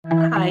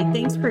Hi,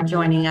 thanks for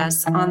joining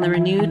us on the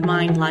Renewed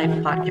Mind Life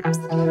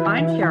podcast.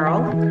 I'm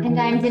Cheryl. And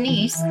I'm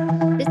Denise.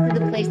 This is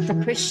a place for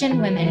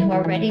Christian women who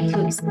are ready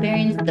to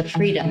experience the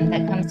freedom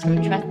that comes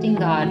from trusting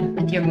God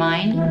with your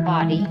mind,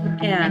 body,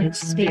 And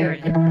spirit.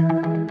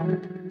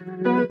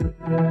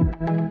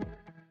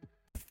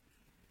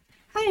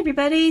 Hi,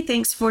 everybody.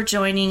 Thanks for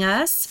joining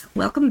us.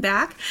 Welcome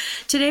back.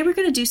 Today, we're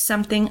going to do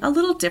something a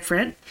little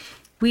different.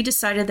 We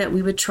decided that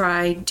we would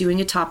try doing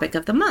a topic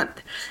of the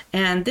month.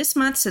 And this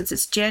month, since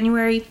it's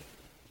January,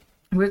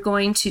 we're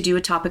going to do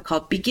a topic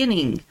called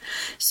beginning.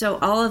 So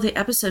all of the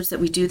episodes that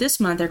we do this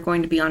month are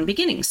going to be on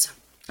beginnings.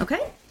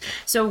 Okay?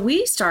 So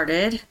we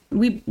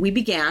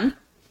began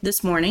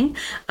this morning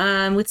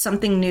with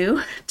something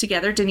new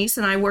together. Denise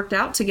and I worked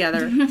out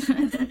together.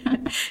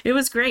 It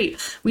was great.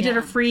 We did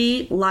a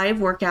free live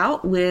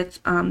workout with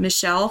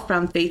Michelle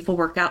from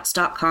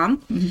faithfulworkouts.com.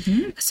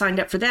 Mm-hmm. Signed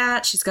up for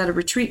that. She's got a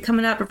retreat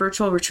coming up, a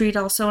virtual retreat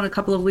also in a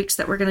couple of weeks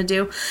that we're going to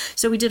do.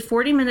 So we did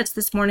 40 minutes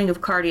this morning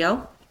of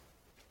cardio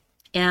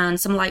and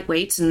some light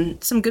weights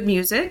and some good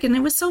music, and it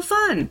was so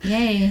fun.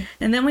 Yay.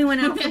 And then we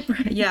went out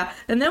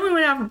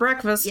for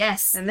breakfast.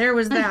 Yes. And there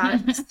was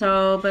that.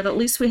 But at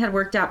least we had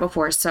worked out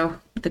before, so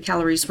the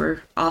calories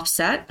were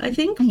offset, I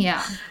think.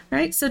 Yeah.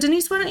 Right? So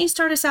Denise, why don't you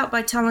start us out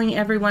by telling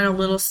everyone a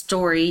little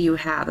story you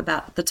have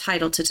about the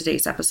title to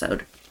today's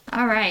episode?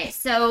 All right.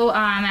 So,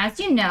 as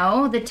you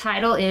know, the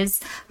title is,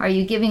 Are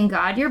You Giving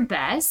God Your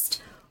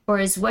Best, or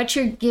is what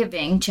you're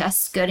giving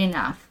just good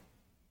enough?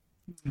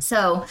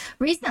 So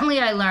recently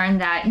I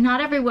learned that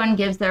not everyone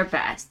gives their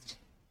best.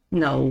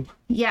 No.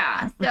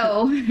 Yeah.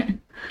 So,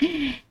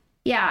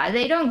 yeah,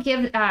 they don't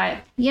give,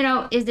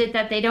 is it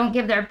that they don't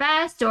give their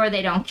best, or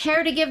they don't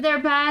care to give their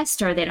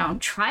best, or they don't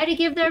try to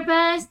give their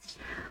best,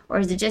 or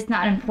is it just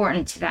not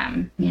important to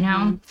them? You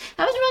know,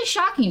 that was really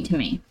shocking to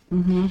me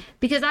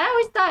because I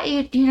always thought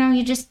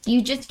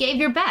you just gave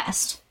your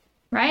best,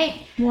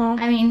 right? Well,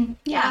 I mean,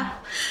 yeah.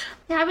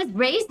 I was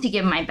raised to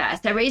give my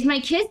best. I raised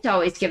my kids to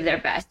always give their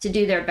best, to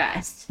do their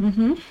best.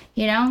 Mm-hmm.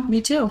 You know?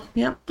 Me too.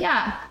 Yep.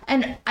 Yeah.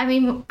 And I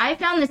mean, I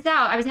found this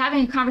out. I was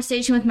having a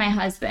conversation with my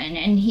husband,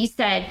 and he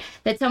said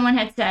that someone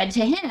had said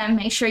to him,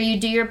 make sure you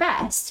do your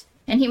best.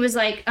 And he was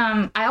like,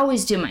 I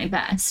always do my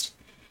best.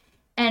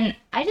 And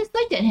I just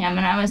looked at him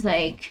and I was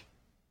like,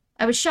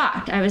 I was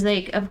shocked. I was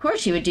like, of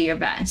course you would do your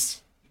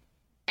best.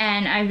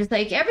 And I was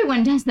like,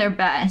 everyone does their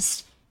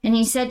best. And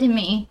he said to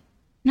me,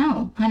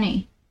 no,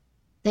 honey,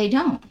 they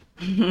don't.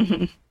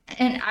 And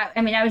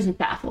I was just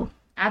baffled,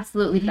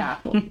 absolutely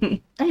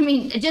baffled. I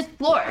mean, just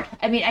floored.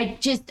 I mean, I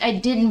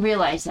didn't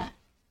realize that.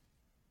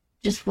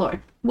 Just floored.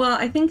 Well,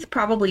 I think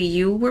probably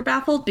you were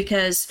baffled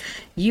because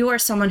you are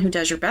someone who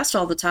does your best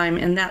all the time,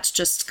 and that's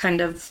just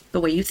kind of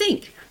the way you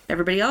think.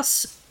 Everybody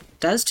else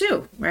does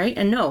too, right?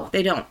 And no,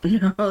 they don't.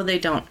 No, they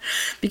don't.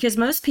 Because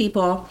most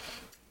people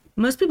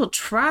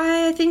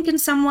try, I think, in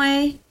some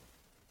way.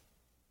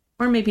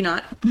 Or maybe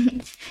not.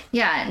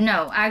 Yeah,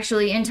 no,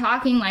 actually,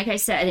 like I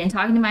said, in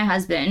talking to my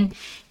husband,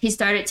 he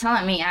started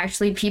telling me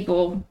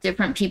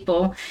different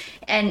people,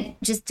 and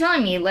just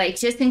telling me, like,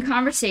 just in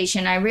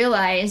conversation, I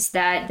realized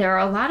that there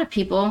are a lot of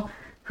people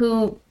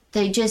who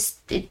they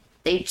just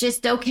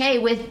okay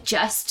with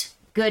just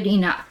good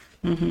enough.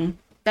 Mm-hmm.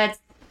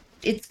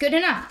 It's good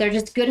enough. They're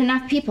just good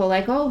enough people.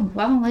 Like, oh,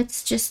 well,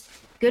 it's just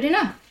good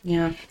enough.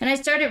 Yeah. And I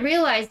started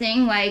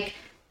realizing, like,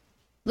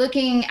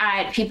 looking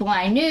at people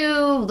I knew,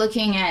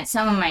 looking at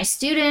some of my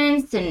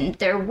students and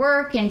their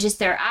work and just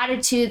their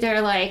attitude,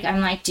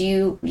 I'm like,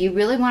 do you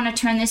really want to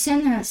turn this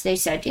in? And they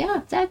said,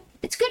 yeah,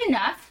 it's good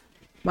enough.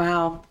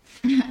 Wow.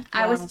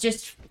 I was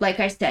just, like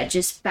I said,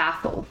 just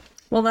baffled.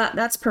 Well,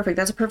 that's perfect.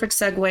 That's a perfect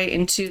segue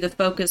into the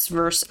focus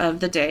verse of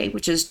the day,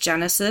 which is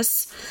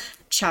Genesis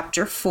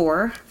chapter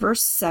 4,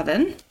 verse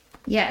 7.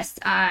 Yes,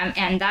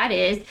 and that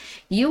is,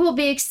 you will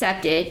be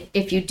accepted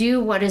if you do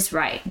what is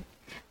right.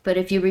 But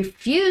if you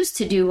refuse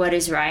to do what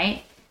is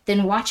right,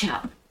 then watch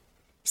out.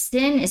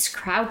 Sin is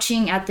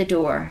crouching at the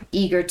door,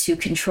 eager to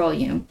control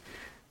you.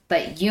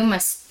 But you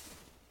must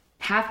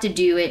have to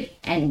do it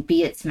and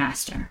be its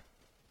master.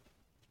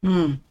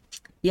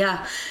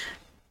 Yeah.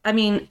 I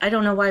mean, I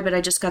don't know why, but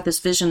I just got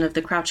this vision of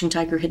the crouching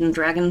tiger, hidden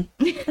dragon.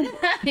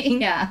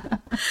 Yeah.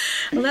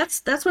 Well,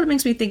 that's what it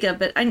makes me think of.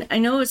 But I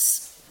know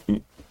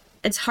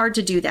it's hard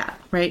to do that,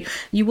 right?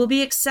 You will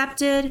be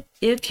accepted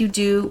if you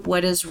do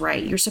what is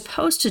right. You're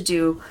supposed to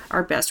do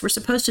our best. We're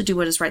supposed to do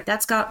what is right.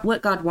 That's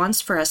what God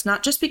wants for us,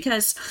 not just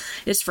because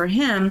it's for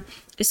him.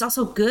 It's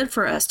also good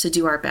for us to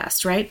do our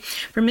best, right?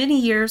 For many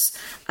years,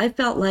 I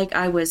felt like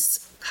I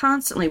was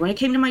constantly, when it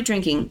came to my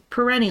drinking,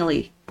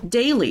 perennially,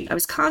 daily, I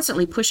was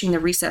constantly pushing the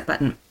reset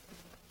button.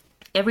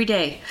 Every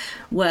day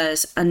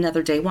was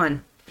another day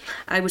one.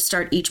 I would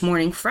start each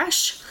morning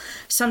fresh.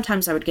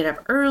 Sometimes I would get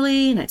up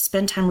early and I'd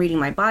spend time reading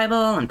my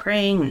Bible and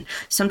praying, and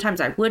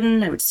sometimes I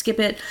wouldn't. I would skip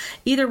it.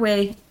 Either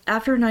way,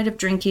 after a night of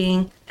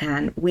drinking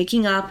and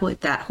waking up with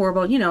that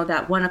horrible,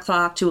 that 1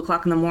 o'clock, 2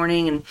 o'clock in the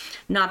morning, and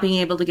not being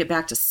able to get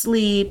back to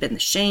sleep and the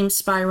shame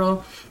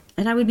spiral,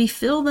 and I would be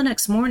filled the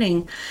next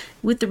morning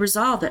with the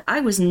resolve that I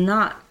was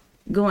not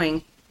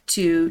going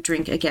to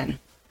drink again.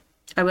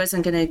 I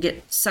wasn't going to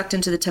get sucked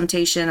into the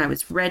temptation. I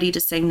was ready to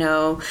say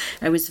no.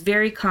 I was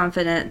very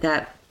confident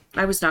that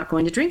I was not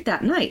going to drink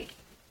that night.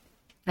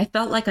 I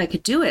felt like I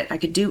could do it. I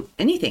could do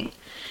anything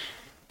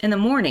in the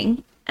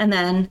morning. And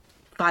then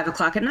 5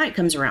 o'clock at night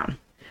comes around.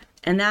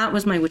 And that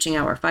was my witching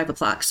hour, 5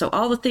 o'clock. So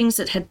all the things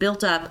that had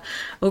built up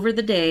over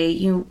the day,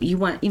 you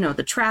want,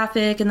 the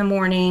traffic in the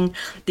morning,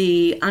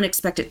 the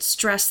unexpected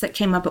stress that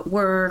came up at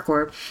work,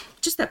 or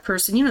just that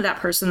person, that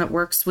person that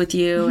works with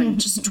you and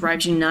just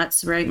drives you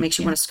nuts, right? Makes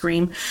you want to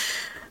scream.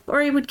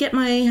 Or I would get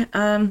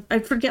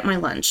I'd forget my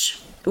lunch,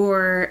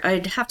 or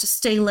I'd have to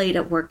stay late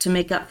at work to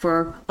make up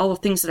for all the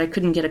things that I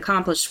couldn't get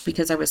accomplished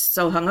because I was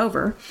so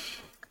hungover.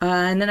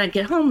 And then I'd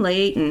get home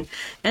late and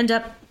end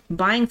up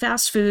buying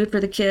fast food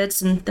for the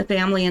kids and the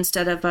family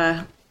instead of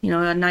a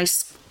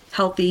nice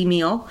healthy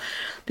meal,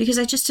 because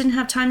I just didn't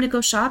have time to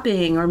go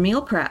shopping or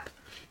meal prep.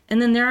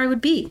 And then there I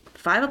would be,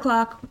 5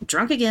 o'clock,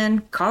 drunk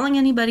again, calling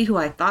anybody who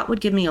I thought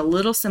would give me a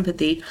little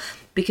sympathy,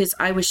 because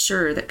I was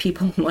sure that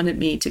people wanted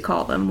me to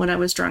call them when I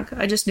was drunk.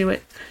 I just knew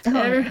it.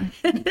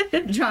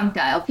 Drunk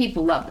dial.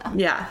 People love that.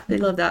 Yeah, they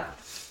love that.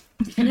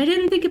 And I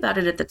didn't think about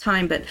it at the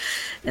time, but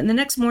the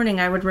next morning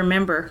I would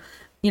remember,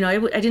 I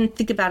didn't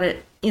think about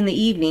it in the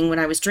evening when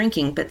I was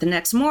drinking, but the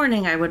next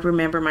morning I would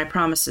remember my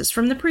promises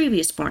from the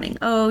previous morning.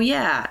 Oh,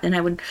 yeah. And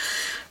I would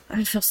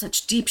feel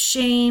such deep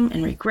shame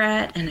and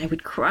regret, and I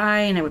would cry,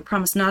 and I would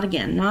promise, not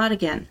again, not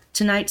again.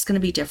 Tonight's going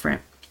to be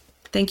different.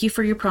 Thank you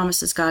for your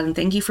promises, God, and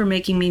thank you for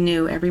making me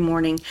new every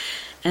morning.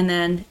 And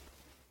then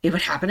it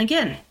would happen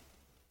again,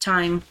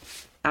 time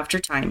after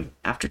time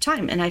after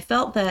time. And I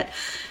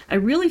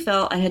really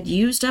felt I had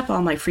used up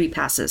all my free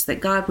passes, that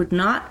God would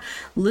not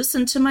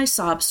listen to my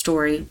sob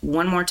story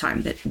one more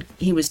time, that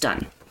he was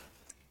done.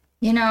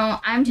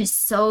 I'm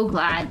just so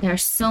glad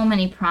there's so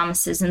many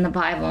promises in the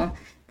Bible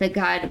that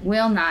God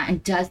will not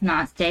and does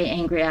not stay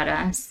angry at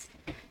us.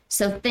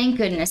 So thank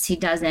goodness he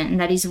doesn't, and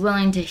that he's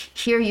willing to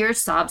hear your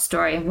sob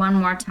story one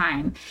more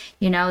time.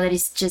 That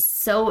he's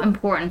just so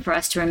important for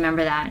us to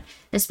remember that.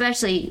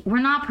 Especially,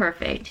 we're not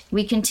perfect.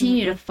 We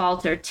continue to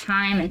falter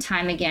time and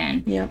time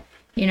again. Yeah.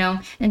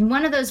 And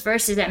one of those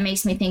verses that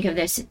makes me think of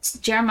this, it's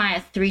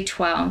Jeremiah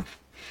 3:12.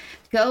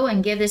 Go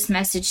and give this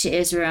message to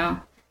Israel.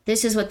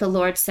 This is what the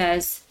Lord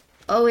says.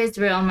 O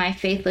Israel, my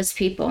faithless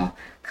people,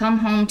 come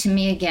home to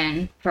me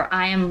again, for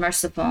I am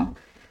merciful.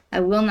 I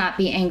will not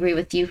be angry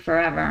with you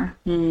forever.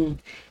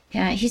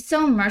 Yeah, he's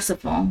so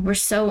merciful. We're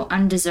so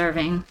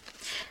undeserving.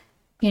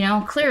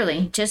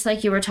 Clearly, just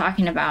like you were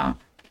talking about.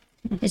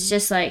 It's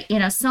just like,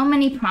 so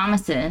many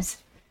promises.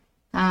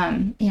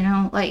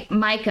 Like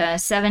Micah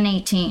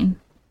 7:18.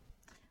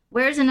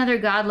 Where's another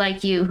God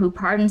like you who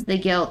pardons the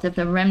guilt of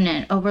the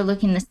remnant,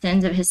 overlooking the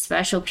sins of his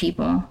special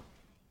people?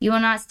 You will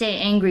not stay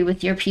angry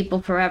with your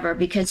people forever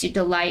because you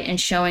delight in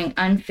showing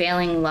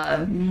unfailing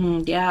love.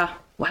 Yeah.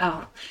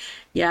 Wow.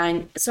 Yeah.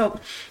 And so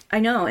I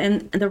know.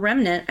 And the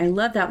remnant, I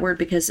love that word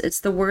because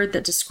it's the word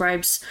that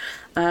describes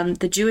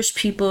the Jewish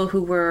people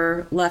who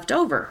were left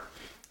over.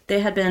 They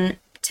had been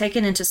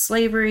taken into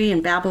slavery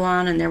in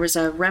Babylon, and there was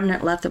a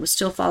remnant left that was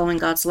still following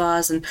God's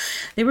laws, and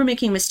they were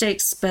making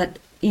mistakes, but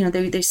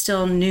they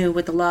still knew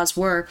what the laws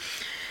were,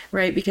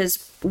 right?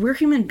 Because we're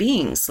human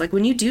beings. Like,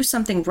 when you do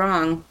something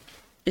wrong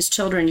as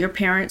children, your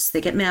parents,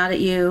 they get mad at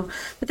you,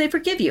 but they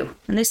forgive you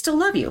and they still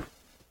love you,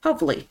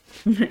 hopefully.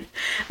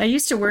 I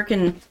used to work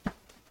in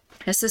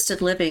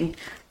assisted living,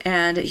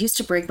 and it used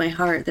to break my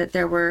heart that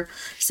there were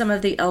some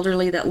of the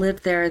elderly that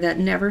lived there that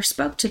never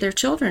spoke to their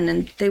children,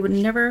 and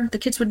the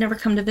kids would never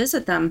come to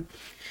visit them.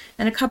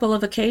 And a couple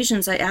of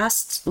occasions I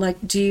asked,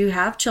 do you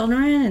have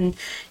children? And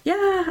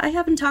yeah, I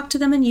haven't talked to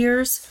them in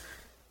years.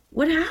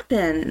 What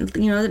happened?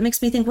 That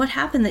makes me think, what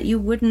happened that you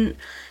wouldn't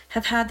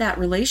have had that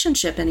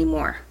relationship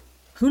anymore?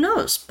 Who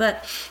knows?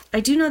 But I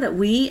do know that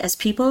we as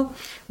people,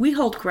 we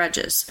hold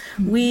grudges.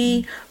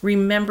 We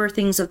remember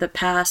things of the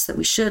past that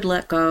we should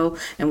let go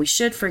and we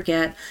should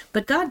forget,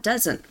 but God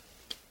doesn't.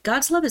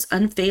 God's love is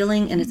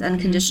unfailing and it's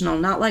unconditional,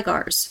 not like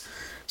ours.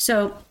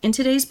 So in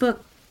today's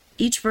book,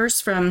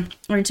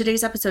 in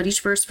today's episode,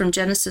 each verse from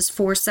Genesis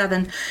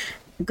 4:7,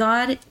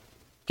 God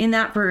in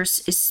that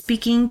verse is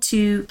speaking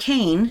to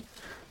Cain.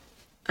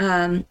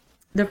 Cain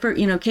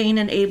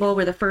and Abel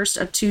were the first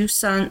of two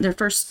sons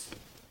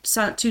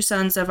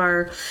of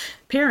our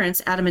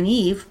parents, Adam and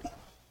Eve.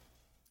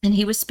 And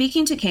he was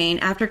speaking to Cain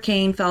after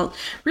Cain felt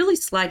really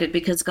slighted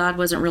because God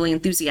wasn't really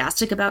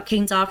enthusiastic about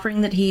Cain's offering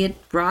that he had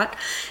brought.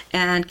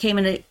 And Cain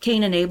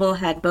and Abel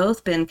had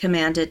both been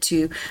commanded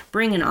to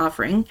bring an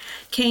offering.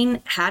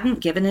 Cain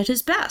hadn't given it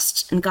his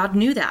best, and God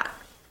knew that.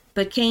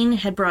 But Cain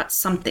had brought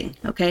something,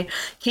 okay?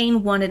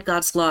 Cain wanted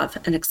God's love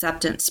and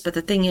acceptance. But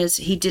the thing is,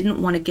 he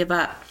didn't want to give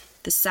up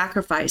the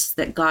sacrifice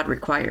that God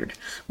required,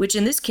 which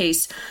in this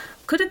case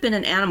could have been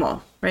an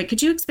animal, right?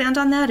 Could you expand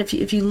on that?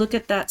 If you look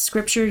at that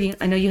scripture,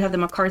 I know you have the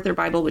MacArthur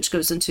Bible, which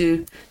goes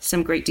into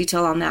some great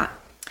detail on that.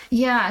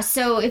 Yeah,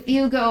 so if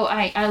you go,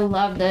 I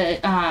love the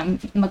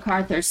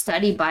MacArthur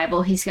Study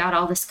Bible. He's got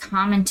all this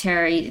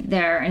commentary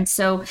there. And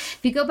so if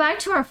you go back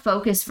to our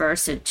focus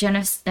verse at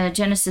Genesis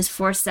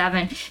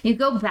 4:7, you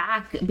go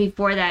back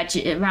before that,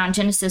 around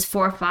Genesis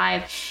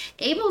 4:5,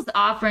 Abel's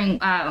offering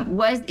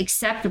was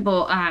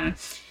acceptable.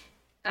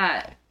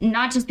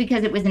 Not just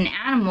because it was an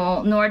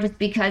animal, nor just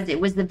because it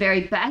was the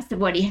very best of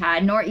what he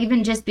had, nor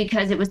even just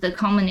because it was the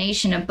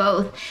culmination of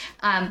both,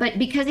 but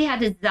because he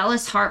had a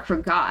zealous heart for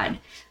God.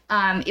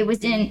 It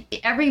was in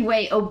every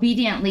way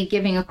obediently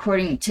giving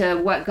according to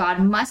what God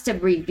must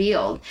have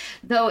revealed,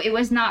 though it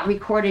was not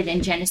recorded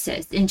in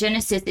Genesis. In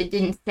Genesis, it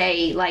didn't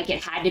say like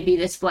it had to be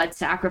this blood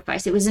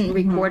sacrifice. It wasn't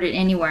recorded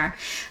anywhere.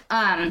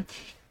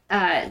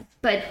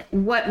 But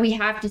what we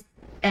have to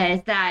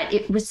is that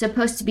it was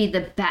supposed to be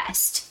the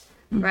best.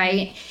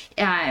 Right?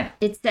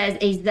 It says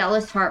a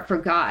zealous heart for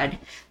God,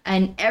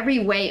 and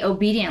every way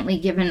obediently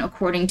given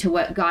according to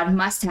what God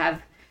must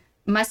have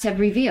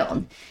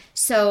revealed.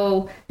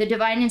 So the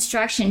divine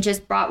instruction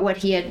just brought what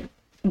he had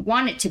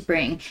wanted to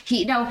bring.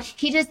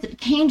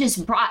 Cain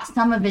just brought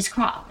some of his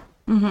crop.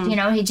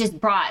 He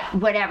just brought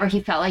whatever he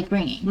felt like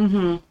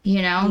bringing.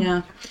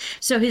 Yeah.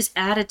 So his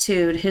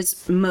attitude,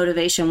 his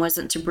motivation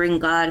wasn't to bring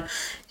God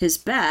his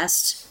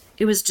best.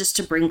 It was just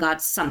to bring God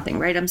something,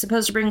 right? I'm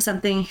supposed to bring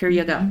something. Here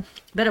you go.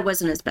 But it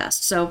wasn't his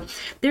best. So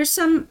there's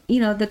some,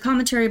 the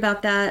commentary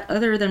about that.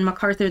 Other than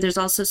MacArthur, there's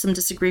also some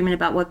disagreement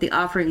about what the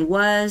offering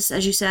was,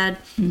 as you said,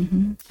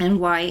 and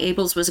why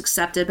Abel's was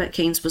accepted, but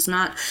Cain's was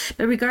not.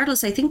 But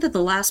regardless, I think that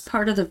the last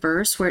part of the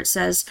verse where it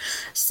says,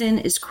 sin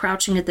is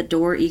crouching at the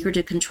door, eager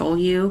to control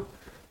you,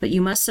 but you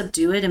must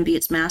subdue it and be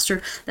its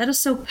master. That is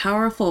so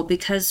powerful,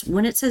 because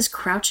when it says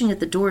crouching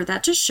at the door,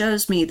 that just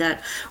shows me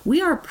that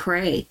we are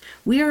prey.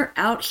 We are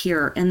out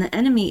here, and the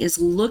enemy is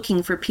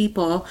looking for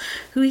people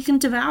who he can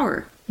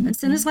devour. And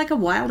sin is like a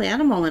wild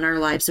animal in our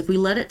lives. If we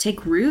let it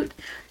take root,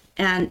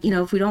 and,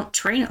 if we don't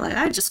train it, like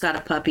I just got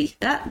a puppy.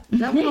 That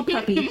little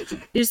puppy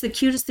is the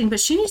cutest thing,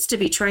 but she needs to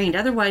be trained.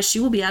 Otherwise, she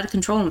will be out of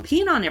control and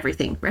peeing on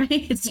everything, right?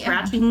 It's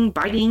scratching,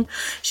 biting.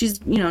 She's,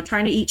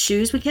 trying to eat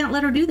shoes. We can't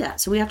let her do that.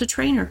 So we have to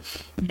train her.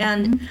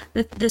 And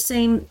the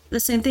same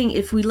thing,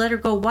 if we let her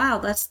go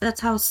wild,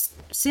 that's how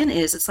sin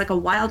is. It's like a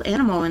wild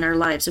animal in our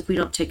lives if we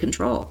don't take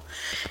control.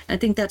 I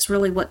think that's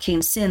really what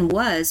Cain's sin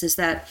was, is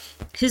that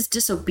his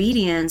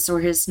disobedience or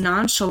his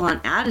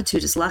nonchalant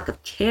attitude, his lack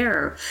of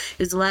care,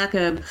 his lack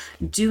of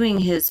doing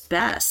his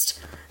best,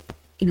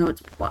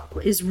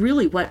 is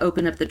really what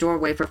opened up the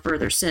doorway for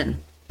further sin.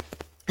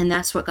 And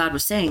that's what God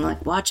was saying,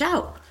 like, watch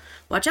out,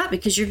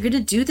 because you're going to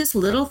do this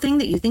little thing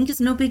that you think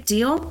is no big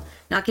deal,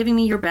 not giving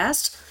me your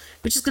best,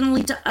 which is going to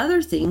lead to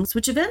other things,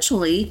 which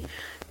eventually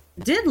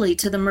did lead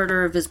to the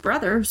murder of his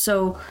brother.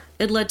 So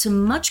it led to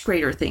much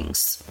greater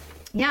things.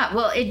 Yeah,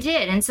 well, it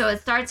did. And so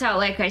it starts out,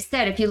 like I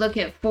said, if you look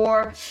at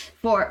 4,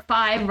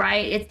 5,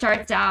 right, it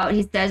starts out,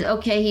 he says,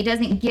 okay, he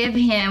doesn't give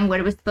him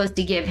what it was supposed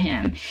to give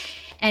him.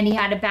 And he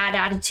had a bad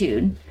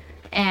attitude.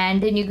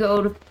 And then you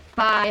go to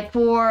 5,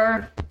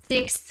 4,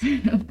 6,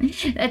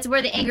 that's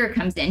where the anger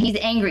comes in. He's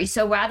angry.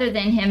 So rather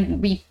than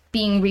him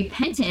being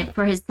repentant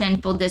for his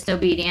sinful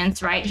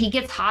disobedience, right, he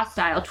gets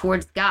hostile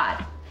towards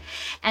God.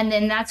 And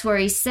then that's where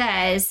he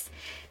says,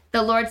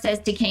 the Lord says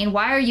to Cain,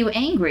 why are you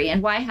angry?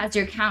 And why has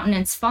your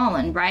countenance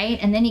fallen, right?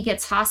 And then he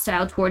gets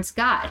hostile towards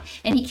God.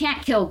 And he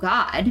can't kill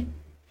God.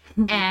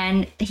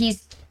 And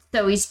he's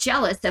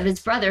jealous of his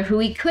brother who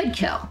he could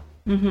kill.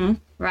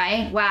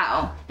 Right?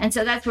 Wow. And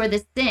so that's where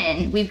the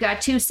sin, we've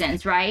got two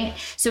sins, right?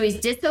 So he's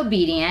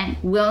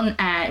disobedient,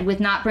 with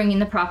not bringing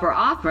the proper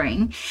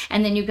offering.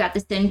 And then you've got the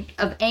sin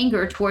of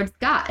anger towards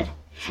God.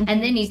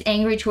 And then he's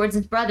angry towards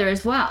his brother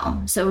as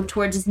well. So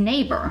towards his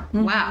neighbor.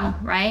 Wow.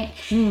 Right?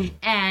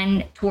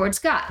 And towards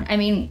God. I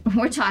mean,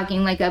 we're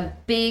talking like a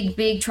big,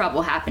 big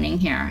trouble happening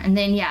here. And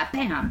then,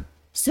 bam.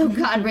 So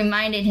God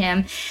reminded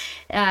him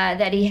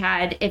that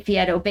if he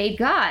had obeyed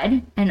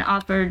God and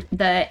offered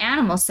the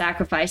animal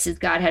sacrifices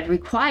God had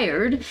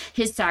required,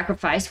 his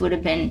sacrifice would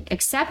have been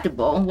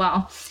acceptable.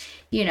 Well,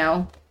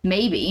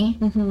 maybe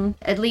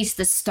at least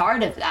the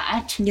start of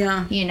that.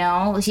 Yeah.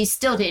 He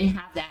still didn't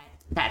have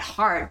that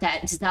heart,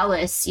 that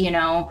zealous,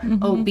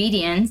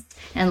 obedience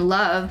and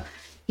love,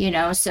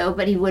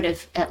 but he would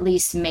have at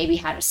least maybe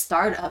had a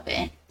start of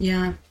it.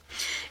 Yeah.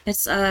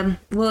 It's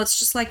it's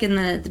just like in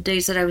the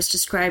days that I was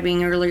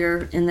describing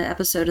earlier in the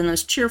episode, in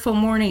those cheerful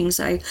mornings,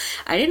 I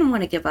didn't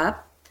want to give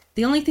up.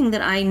 The only thing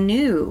that I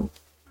knew,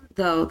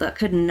 though, that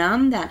could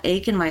numb that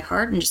ache in my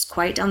heart and just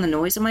quiet down the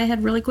noise in my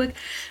head really quick,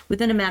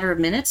 within a matter of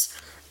minutes,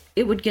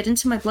 it would get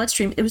into my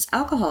bloodstream. It was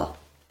alcohol.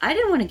 I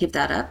didn't want to give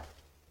that up.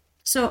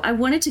 So I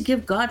wanted to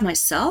give God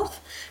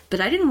myself, but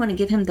I didn't want to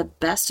give him the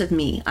best of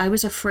me. I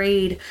was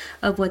afraid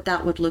of what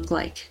that would look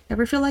like.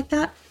 Ever feel like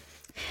that?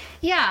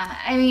 Yeah.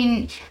 I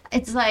mean,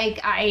 it's like,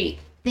 I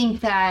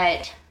think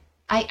that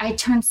I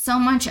turn so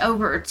much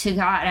over to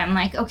God. I'm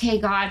like, okay,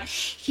 God,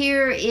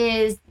 here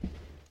is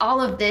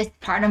all of this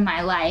part of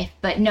my life,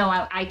 but no,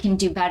 I can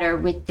do better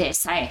with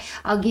this.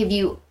 I'll give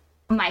you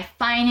my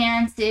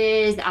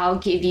finances, I'll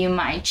give you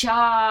my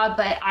job,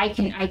 but I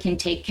can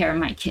take care of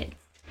my kids.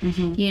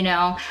 You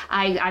know,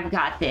 I've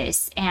got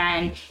this.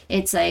 And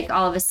it's like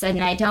all of a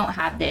sudden I don't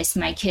have this.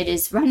 My kid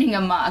is running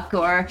amok,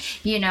 or,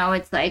 you know,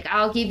 it's like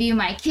I'll give you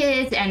my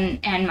kids and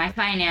my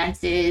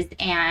finances,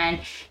 and,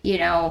 you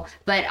know,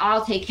 but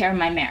I'll take care of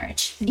my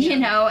marriage, you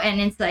know,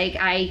 and it's like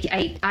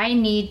I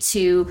need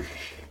to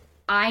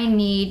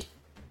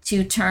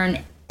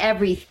turn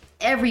every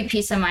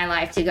piece of my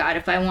life to God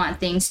if I want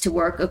things to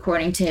work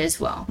according to his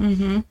will.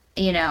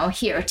 You know,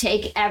 here,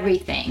 take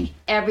everything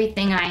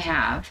I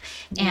have,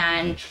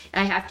 and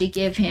I have to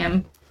give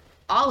him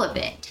all of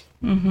it.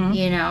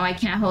 You know, I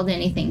can't hold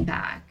anything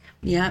back.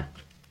 Yeah.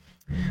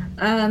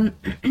 I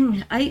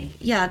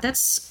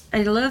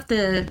love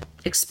the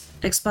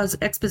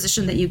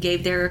exposition that you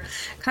gave there,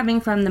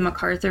 coming from the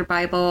MacArthur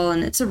Bible,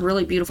 and it's a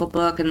really beautiful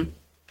book, and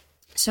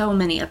so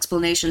many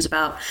explanations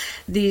about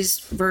these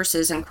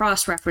verses and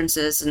cross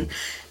references, and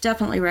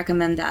definitely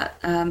recommend that.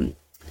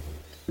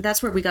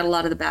 That's where we got a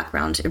lot of the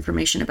background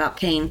information about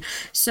Cain.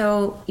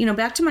 So, you know,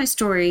 back to my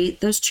story,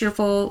 those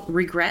cheerful,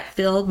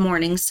 regret-filled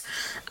mornings,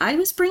 I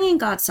was bringing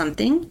God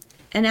something.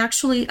 And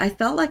actually, I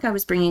felt like I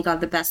was bringing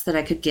God the best that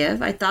I could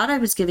give. I thought I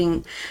was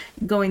going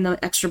the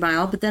extra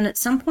mile. But then at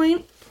some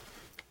point,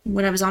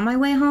 when I was on my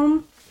way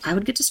home, I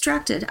would get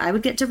distracted. I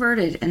would get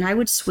diverted, and I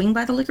would swing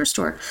by the liquor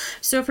store.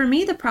 So for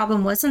me, the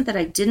problem wasn't that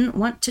I didn't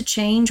want to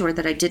change or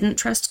that I didn't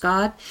trust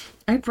God.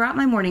 I brought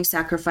my morning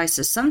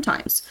sacrifices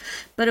sometimes,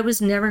 but it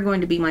was never going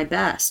to be my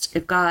best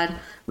if God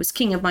was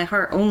king of my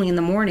heart only in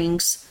the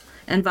mornings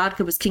and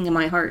vodka was king of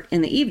my heart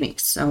in the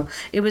evenings. So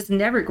it was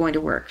never going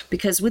to work,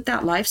 because with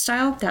that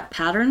lifestyle, that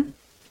pattern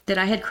that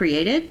I had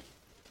created,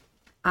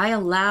 I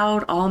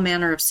allowed all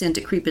manner of sin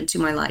to creep into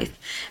my life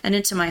and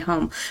into my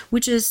home,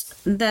 which is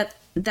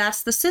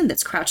that's the sin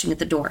that's crouching at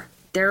the door.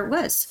 There it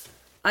was.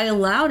 I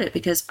allowed it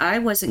because I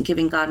wasn't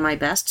giving God my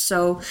best,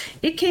 so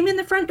it came in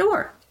the front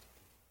door.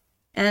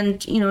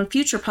 And, you know, in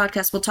future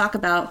podcasts, we'll talk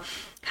about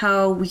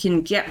how we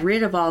can get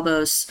rid of all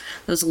those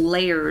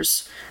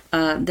layers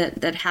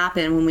that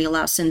happen when we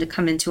allow sin to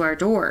come into our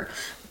door.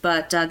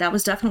 But that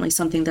was definitely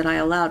something that I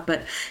allowed.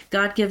 But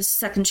God gives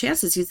second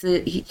chances.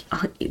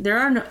 There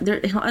are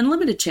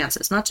unlimited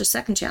chances, not just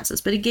second chances.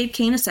 But he gave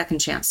Cain a second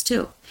chance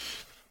too.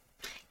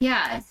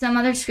 Yeah, some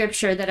other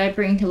scripture that I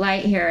bring to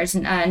light here is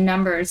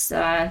Numbers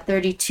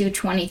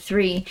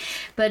 32:23.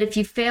 But if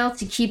you fail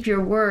to keep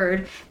your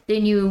word,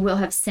 then you will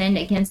have sinned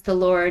against the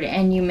Lord,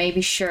 and you may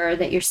be sure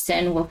that your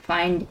sin will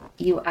find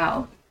you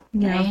out.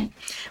 Yeah. Right?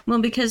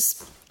 Well,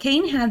 because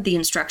Cain had the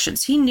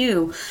instructions. He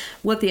knew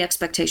what the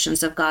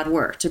expectations of God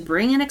were, to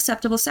bring an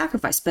acceptable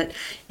sacrifice. But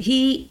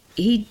he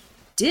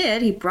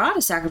brought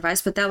a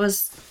sacrifice, but that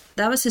was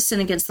his sin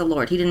against the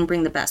Lord. He didn't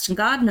bring the best. And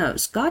God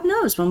knows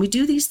when we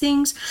do these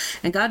things,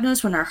 and God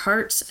knows when our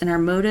hearts and our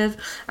motive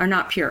are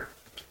not pure.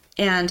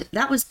 And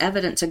that was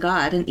evident to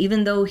God. And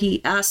even though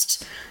he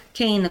asked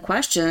Cain the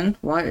question,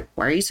 why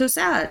are you so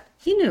sad?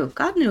 He knew.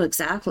 God knew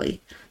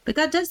exactly. But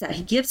God does that.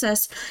 He gives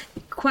us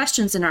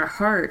questions in our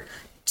heart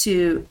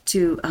to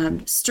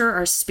stir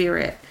our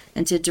spirit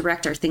and to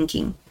direct our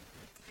thinking.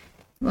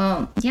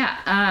 Well,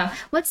 yeah.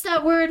 What's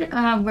that word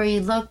where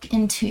you look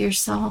into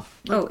yourself?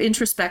 Oh,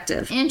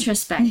 introspective.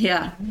 Introspective.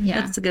 Yeah.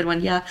 That's a good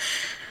one. Yeah.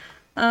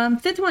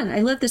 Fifth one. I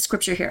love this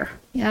scripture here.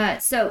 Yeah.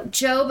 So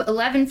Job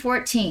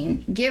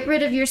 11:14. Get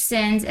rid of your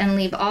sins and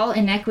leave all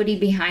iniquity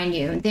behind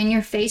you. Then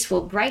your face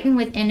will brighten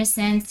with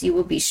innocence. You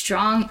will be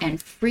strong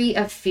and free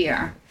of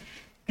fear.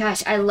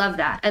 Gosh, I love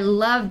that. I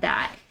love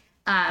that.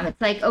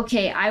 It's like,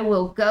 okay, I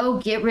will go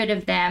get rid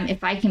of them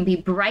if I can be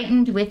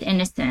brightened with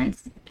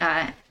innocence,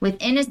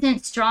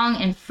 strong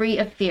and free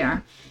of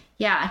fear.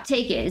 Yeah,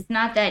 take it. It's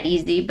not that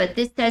easy, but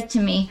this says to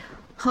me,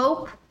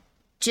 hope,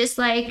 just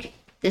like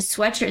the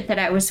sweatshirt that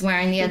I was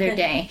wearing the other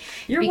day.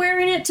 You're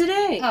wearing it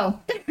today. Oh,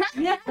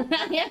 yeah.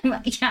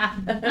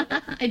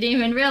 I didn't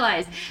even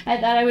realize. I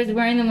thought I was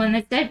wearing the one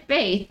that said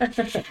faith.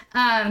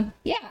 I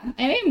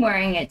am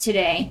wearing it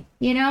today,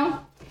 you know,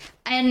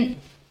 and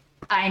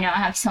I know I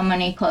have so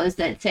many clothes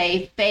that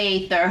say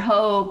faith or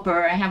hope,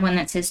 or I have one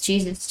that says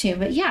Jesus too,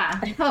 but yeah,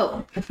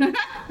 hope.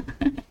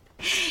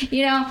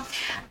 You know,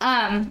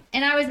 and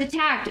I was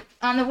attacked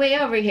on the way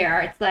over here.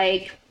 It's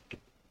like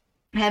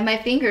I had my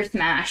finger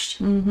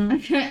smashed.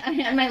 Mm-hmm. I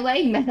had my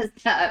leg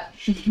messed up.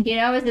 You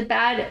know, it was a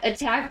bad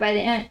attack by the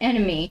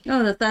enemy.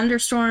 Oh, the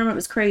thunderstorm. It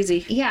was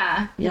crazy.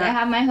 Yeah. I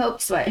have my hope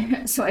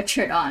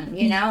sweatshirt on,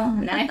 you know,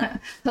 and I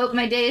hope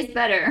my day is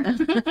better.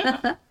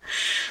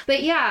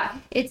 But yeah,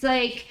 it's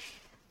like,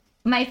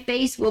 my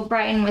face will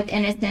brighten with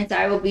innocence.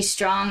 I will be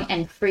strong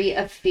and free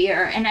of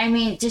fear. And I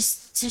mean,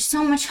 just there's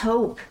so much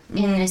hope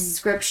in this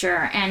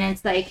scripture. And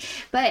it's like,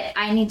 but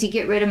I need to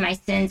get rid of my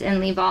sins and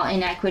leave all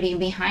inequity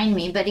behind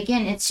me. But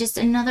again, it's just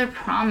another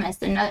promise.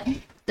 The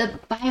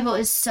Bible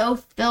is so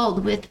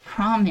filled with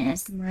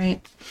promise.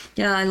 Right.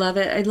 Yeah, I love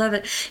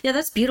it. Yeah,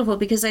 that's beautiful,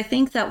 because I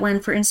think that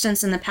when, for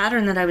instance, in the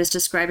pattern that I was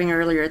describing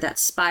earlier, that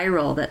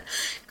spiral that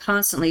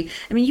constantly,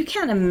 I mean, you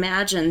can't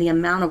imagine the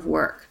amount of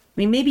work I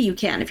mean, maybe you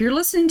can. If you're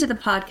listening to the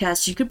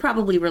podcast, you could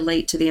probably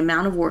relate to the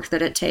amount of work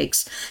that it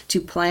takes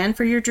to plan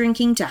for your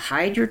drinking, to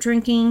hide your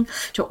drinking,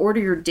 to order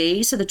your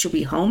day so that you'll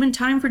be home in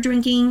time for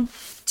drinking,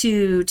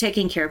 to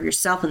taking care of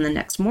yourself in the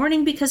next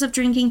morning because of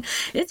drinking.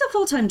 It's a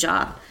full-time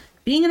job.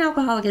 Being an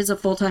alcoholic is a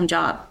full-time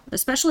job,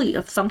 especially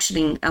a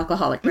functioning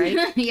alcoholic, right?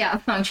 Yeah,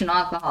 functional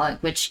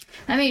alcoholic, which,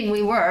 I mean,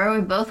 we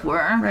both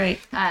were. Right.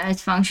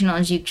 As functional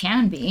as you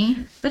can be.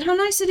 But how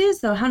nice it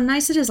is, though. How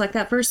nice it is, like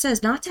that verse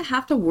says, not to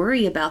have to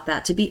worry about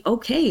that, to be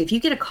okay. If you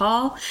get a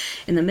call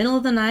in the middle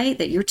of the night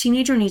that your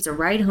teenager needs a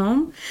ride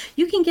home,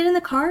 you can get in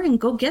the car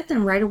and go get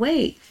them right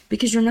away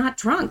because you're not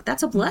drunk.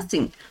 That's a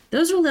blessing.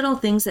 Those are little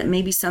things that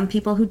maybe some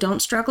people who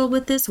don't struggle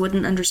with this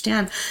wouldn't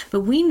understand.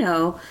 But we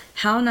know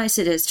how nice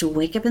it is to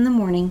wake up in the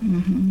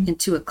morning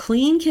into a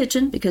clean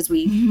kitchen because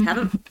we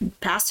haven't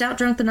passed out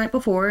drunk the night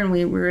before and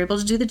we were able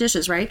to do the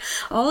dishes, right?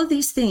 All of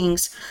these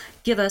things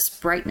give us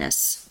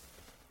brightness.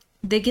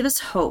 They give us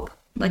hope.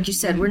 Like you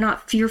said, we're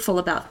not fearful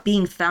about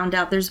being found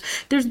out.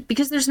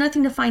 Because there's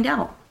nothing to find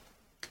out.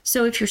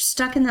 So if you're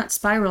stuck in that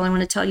spiral, I want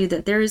to tell you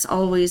that there is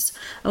always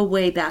a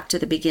way back to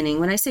the beginning.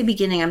 When I say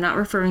beginning, I'm not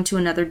referring to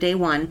another day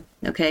one.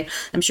 Okay.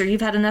 I'm sure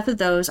you've had enough of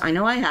those. I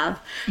know I have.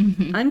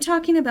 I'm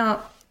talking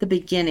about the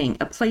beginning,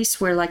 a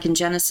place where, like in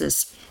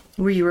Genesis,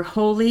 where you were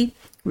wholly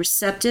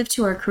receptive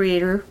to our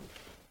Creator,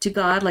 to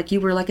God, like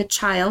you were like a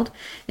child,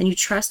 and you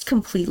trust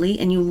completely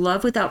and you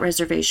love without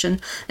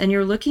reservation, and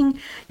you're listening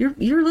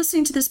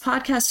to this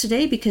podcast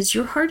today because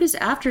your heart is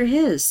after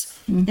His,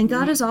 and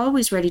God is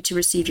always ready to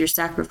receive your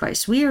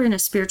sacrifice. We are in a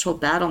spiritual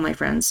battle, my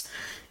friends.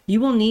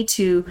 You will need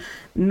to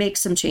make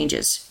some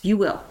changes. You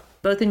will,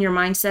 both in your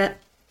mindset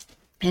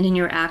and in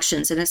your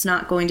actions, and it's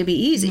not going to be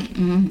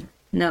easy.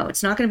 No,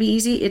 it's not going to be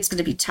easy. It's going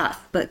to be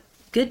tough, but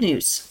good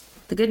news.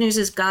 The good news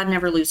is God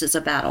never loses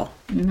a battle.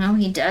 No,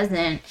 He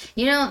doesn't.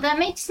 You know, that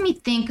makes me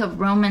think of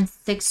Romans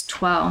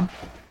 6:12.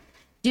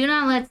 Do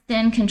not let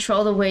sin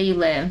control the way you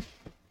live.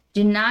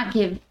 Do not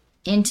give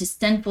in to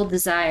sinful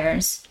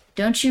desires.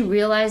 Don't you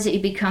realize that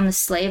you become the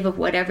slave of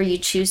whatever you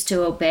choose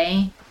to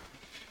obey?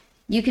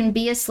 You can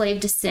be a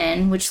slave to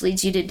sin, which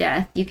leads you to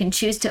death. You can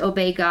choose to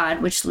obey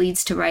God, which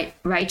leads to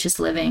righteous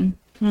living.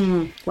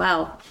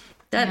 Wow.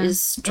 That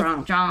is strong.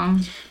 It's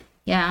strong.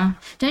 Yeah.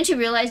 Don't you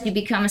realize you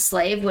become a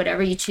slave,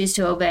 whatever you choose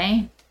to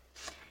obey?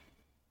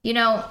 You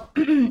know,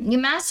 you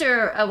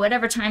master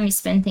whatever time you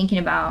spend thinking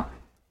about,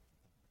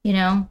 you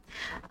know,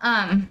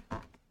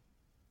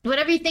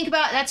 whatever you think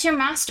about, that's your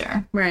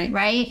master. Right.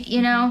 Right.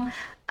 You know,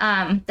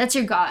 that's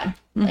your God.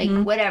 Like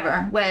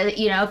whatever, whether,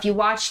 you know, if you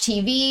watch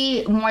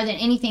TV more than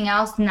anything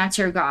else, then that's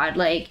your God.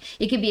 Like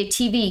it could be a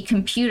TV,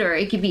 computer,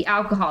 it could be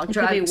alcohol,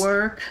 drugs. It could be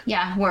work.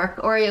 Yeah, work,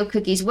 Oreo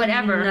cookies,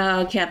 whatever. No,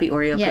 it can't be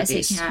Oreo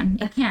cookies. Yes, it can.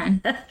 It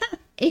can.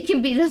 It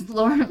can be those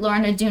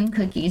Lorna Doone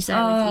cookies that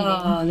I was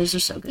eating. Oh, those are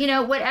so good. You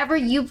know, whatever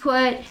you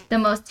put the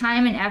most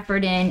time and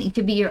effort in, it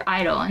could be your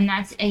idol. And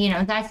that's, you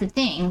know, that's the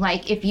thing.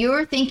 Like, if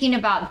you're thinking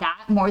about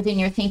that more than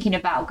you're thinking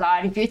about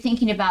God, if you're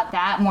thinking about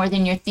that more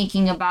than you're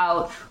thinking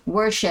about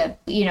worship,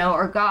 you know,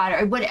 or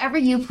God, or whatever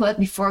you put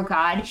before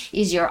God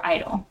is your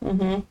idol.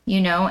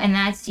 You know, and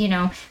that's, you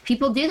know,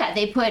 people do that.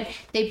 They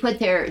put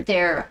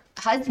their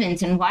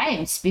husbands and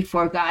wives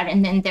before God,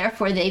 and then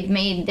therefore they've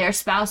made their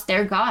spouse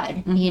their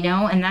God, you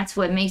know, and that's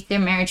what makes their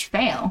marriage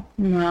fail.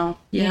 Wow.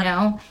 Yeah. You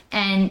know,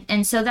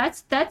 and so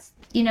that's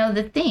you know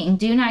the thing.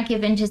 Do not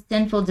give in to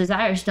sinful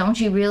desires. Don't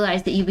you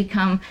realize that you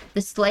become the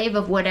slave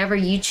of whatever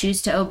you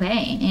choose to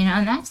obey? You know,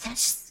 and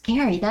that's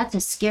scary. That's a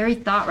scary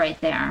thought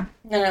right there.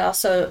 And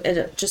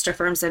it just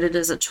affirms that it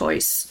is a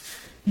choice.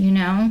 You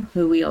know,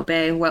 who we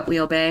obey, what we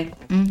obey.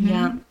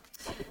 Yeah.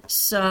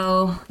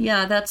 So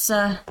yeah, that's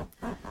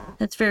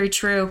very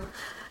true.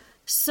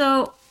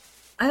 So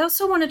I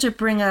also wanted to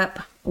bring up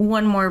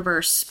one more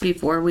verse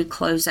before we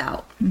close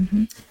out.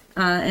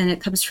 And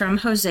it comes from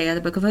Hosea,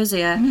 the book of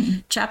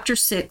Hosea, chapter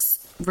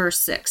 6, verse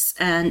 6.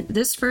 And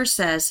this verse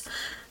says,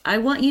 I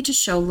want you to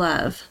show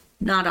love,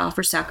 not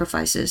offer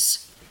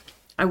sacrifices.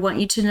 I want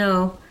you to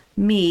know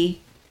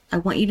me. I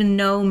want you to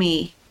know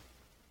me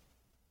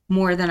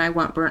more than I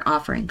want burnt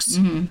offerings.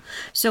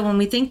 So when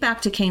we think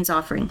back to Cain's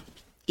offering,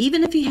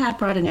 even if he had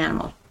brought an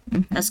animal,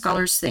 as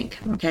scholars think,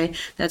 okay,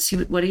 that's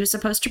what he was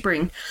supposed to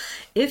bring.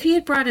 If he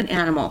had brought an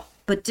animal,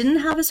 but didn't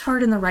have his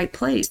heart in the right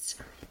place,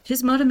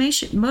 his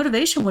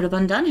motivation would have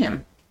undone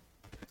him.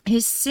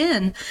 His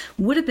sin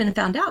would have been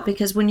found out,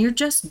 because when you're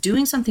just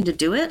doing something to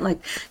do it, like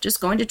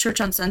just going to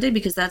church on Sunday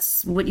because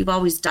that's what you've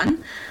always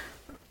done,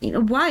 you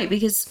know, why?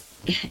 Because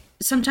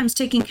sometimes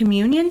taking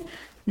communion,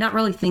 not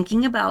really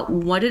thinking about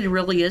what it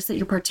really is that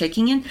you're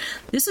partaking in.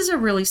 This is a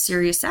really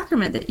serious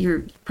sacrament that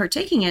you're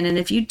partaking in. And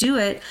if you do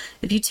it,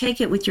 if you take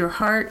it with your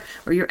heart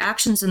or your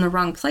actions in the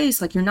wrong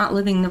place, like you're not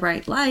living the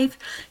right life,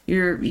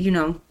 you're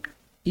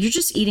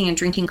just eating and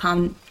drinking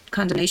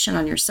condemnation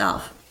on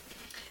yourself.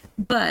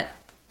 But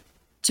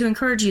to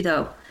encourage you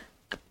though,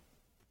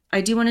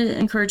 I do want to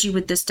encourage you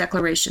with this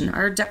declaration.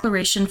 Our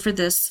declaration for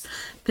this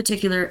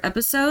particular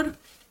episode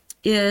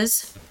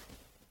is,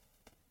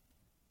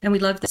 and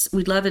we'd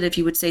love it if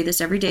you would say this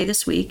every day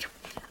this week,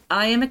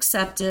 I am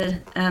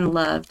accepted and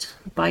loved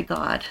by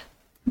God.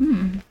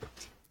 I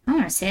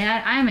want to say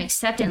that. I am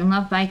accepted and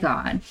loved by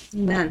God.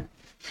 Amen.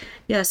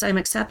 Yes, I'm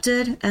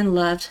accepted and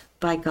loved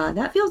by God.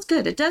 That feels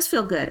good. It does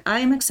feel good. I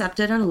am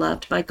accepted and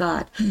loved by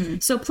God.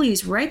 So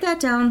please write that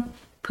down.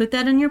 Put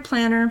that in your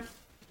planner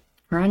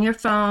or on your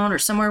phone or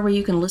somewhere where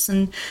you can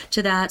listen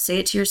to that. Say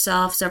it to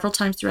yourself several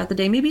times throughout the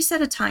day. Maybe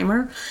set a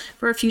timer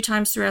for a few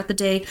times throughout the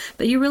day.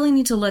 But you really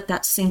need to let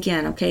that sink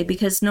in, okay?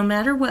 Because no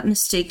matter what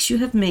mistakes you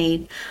have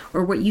made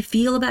or what you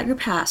feel about your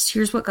past,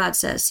 here's what God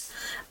says.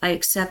 I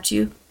accept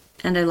you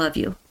and I love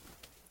you.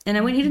 And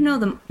I want you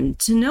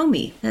to know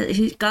me.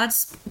 God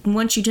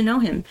wants you to know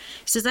him.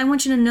 He says, I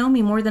want you to know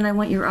me more than I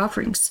want your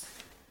offerings.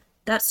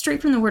 That's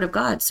straight from the Word of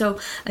God. So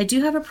I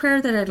do have a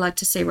prayer that I'd like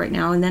to say right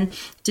now. And then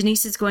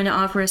Denise is going to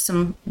offer us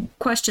some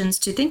questions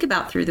to think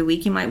about through the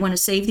week. You might want to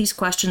save these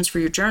questions for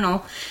your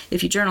journal.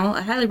 If you journal,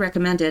 I highly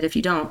recommend it if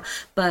you don't.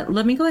 But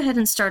let me go ahead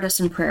and start us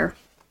in prayer.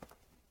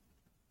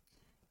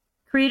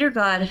 Creator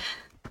God,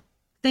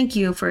 thank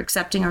you for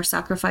accepting our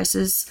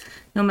sacrifices,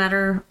 no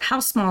matter how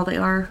small they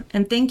are.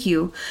 And thank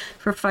you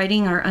for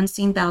fighting our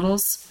unseen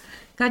battles.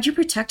 God, you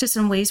protect us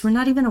in ways we're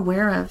not even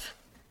aware of.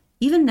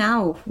 Even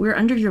now, we're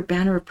under your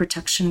banner of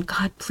protection.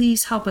 God,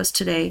 please help us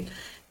today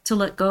to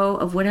let go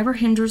of whatever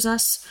hinders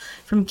us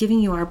from giving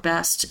you our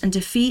best and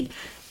defeat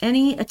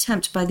any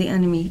attempt by the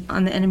enemy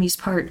on the enemy's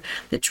part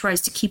that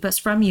tries to keep us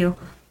from you.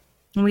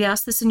 And we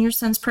ask this in your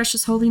son's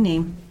precious holy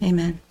name.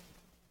 Amen.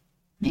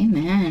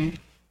 Amen.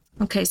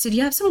 Okay, so do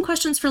you have some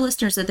questions for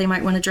listeners that they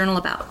might want to journal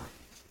about?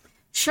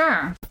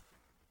 Sure.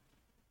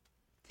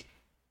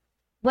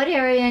 What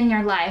area in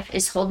your life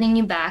is holding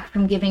you back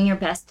from giving your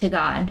best to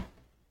God?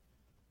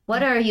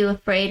 What are you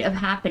afraid of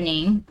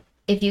happening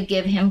if you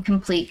give him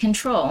complete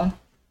control?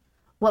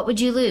 What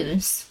would you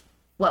lose?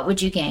 What would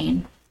you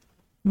gain?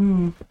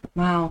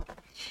 Wow.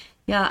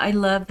 Yeah, I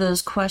love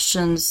those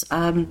questions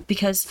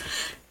because,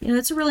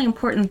 it's a really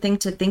important thing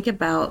to think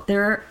about.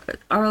 There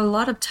are a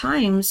lot of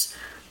times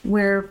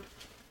where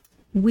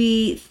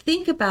we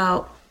think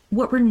about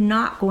what we're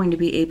not going to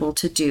be able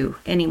to do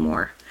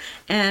anymore.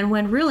 And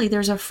when really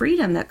there's a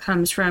freedom that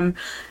comes from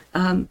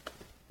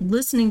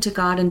listening to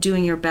God and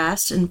doing your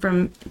best, and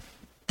from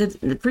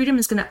the freedom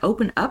is going to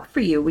open up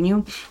for you. When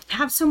you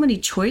have so many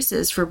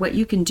choices for what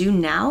you can do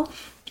now,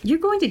 you're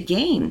going to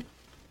gain.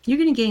 You're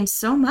going to gain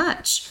so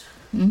much.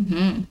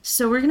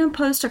 So we're going to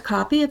post a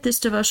copy of this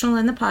devotional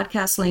and the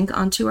podcast link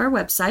onto our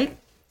website.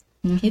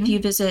 If you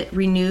visit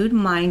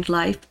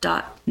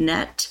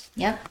renewedmindlife.net.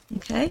 Yep.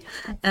 Okay.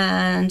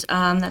 And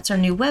that's our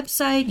new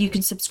website. You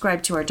can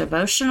subscribe to our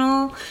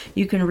devotional.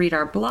 You can read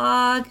our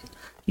blog.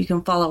 You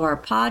can follow our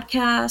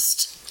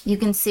podcast. You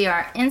can see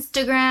our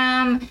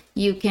Instagram.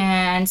 You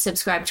can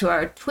subscribe to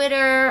our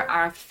Twitter,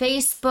 our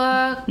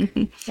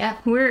Facebook.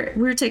 Yep.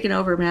 We're taking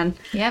over, man.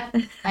 Yep.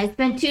 I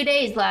spent 2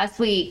 days last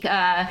week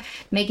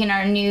making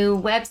our new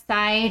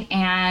website,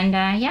 and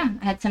I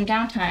had some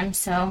downtime,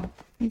 so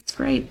it's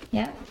great.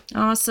 Yeah.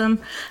 Awesome.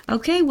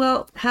 Okay,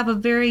 well, have a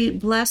very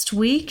blessed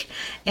week,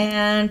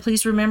 and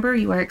please remember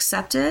you are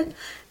accepted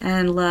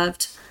and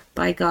loved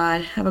by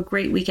God. Have a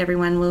great week,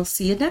 everyone. We'll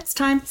see you next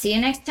time. See you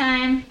next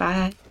time.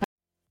 Bye.